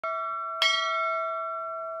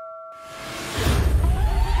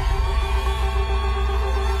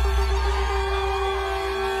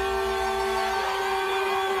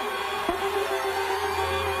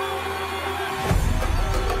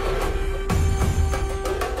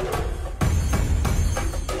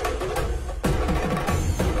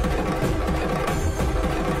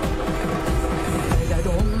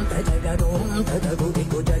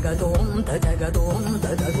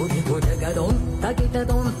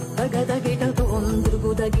tagadagitatom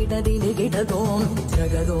drugudagitadinigidatom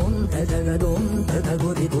jagadom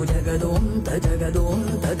tadaguditu jagadom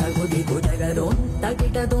tadaguditu jagadom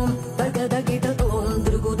tagitatom tagadagitatom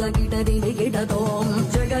drugudagitadinigidatom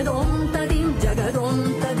jagadom tadim jagadom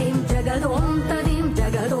tadim jagadom tadim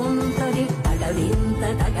jagadom tadim tadadim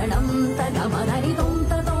tadagadam tadamadaritom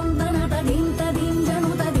tatom danatadim tadim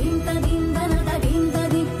janu tadim tadim danatadim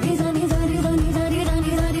tadim nizani zari zani zari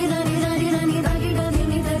rani zari zari zari rani zari tadim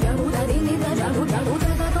nita jagu tadim nita jagu jagu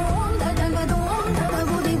jagadom tadagadom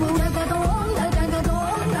tadaguditu jagadom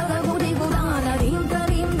tadagadom tadaguditu danadim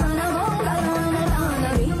tadim danagom danana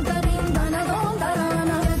danadim tadim danagom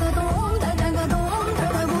danana jagadom tadagadom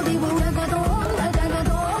tadaguditu jagadom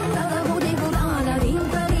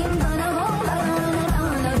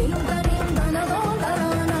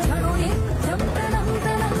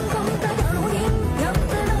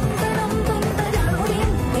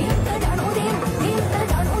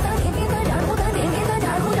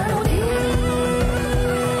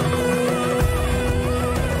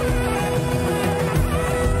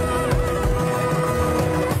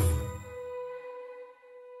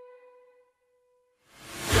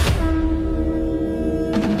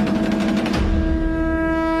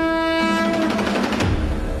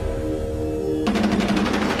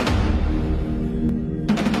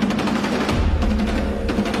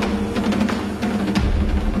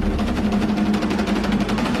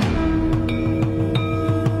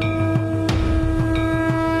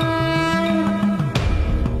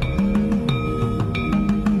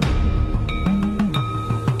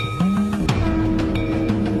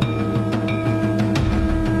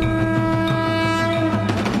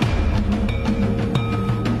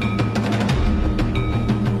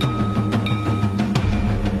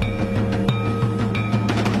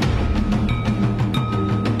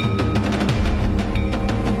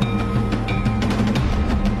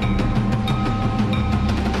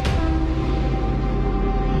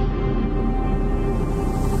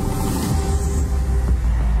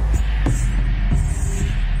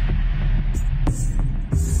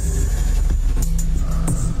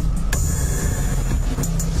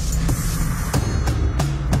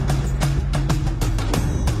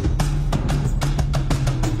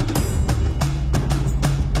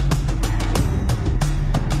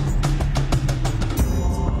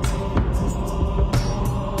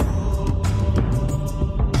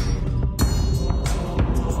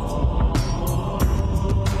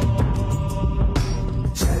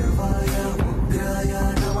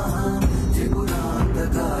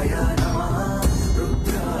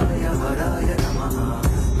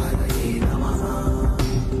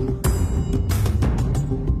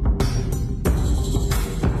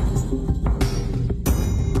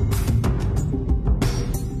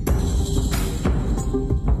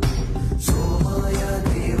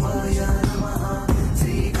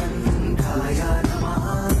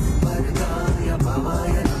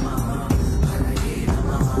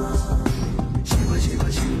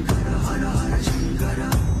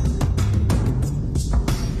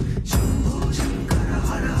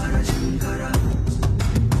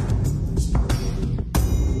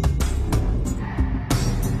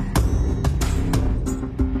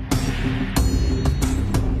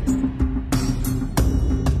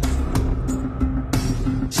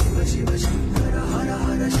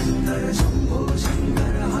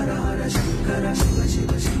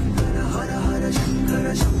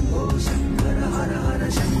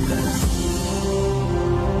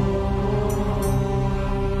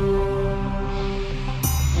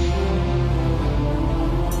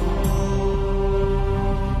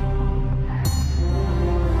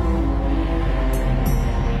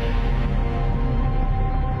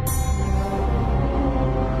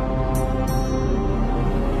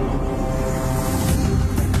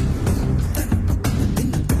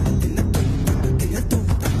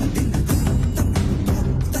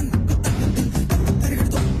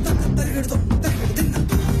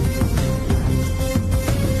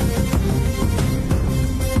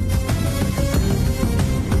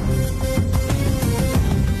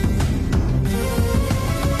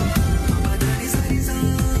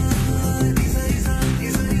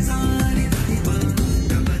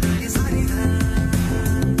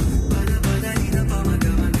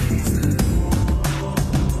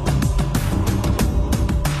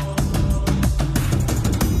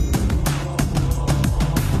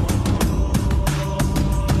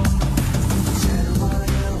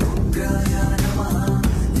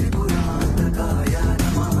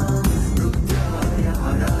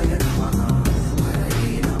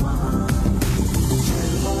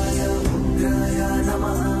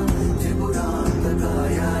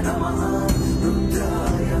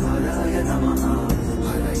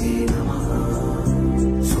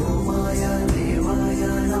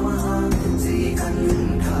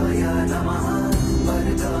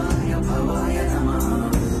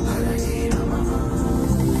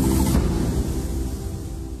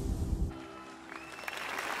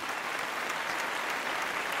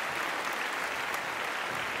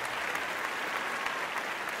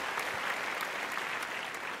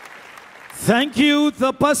Thank you,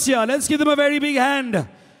 Tapasya. Let's give them a very big hand.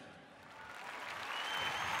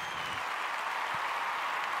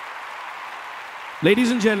 Ladies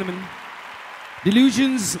and gentlemen,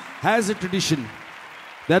 Dillusions has a tradition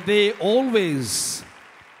that they always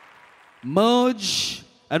merge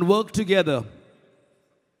and work together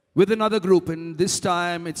with another group, and this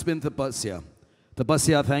time it's been Tapasya.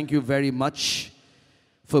 Tapasya, thank you very much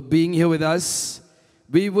for being here with us.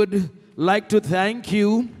 We would like to thank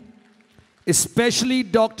you, especially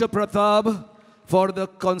Dr. Pratap, for the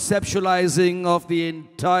conceptualizing of the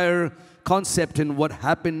entire concept and what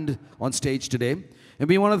happened on stage today. And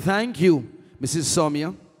we want to thank you, Mrs.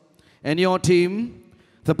 Soumya, and your team,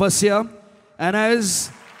 Tapasya. And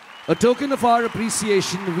as a token of our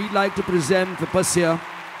appreciation, we'd like to present Tapasya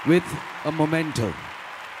with a memento.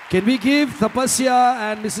 Can we give Tapasya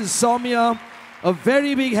and Mrs. Soumya a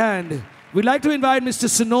very big hand? We'd like to invite Mr.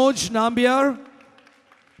 Sinoj Nambiar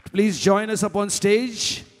to please join us up on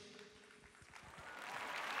stage.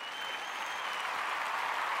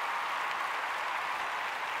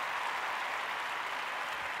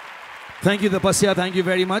 Thank you, Tapasya. Thank you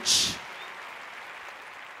very much.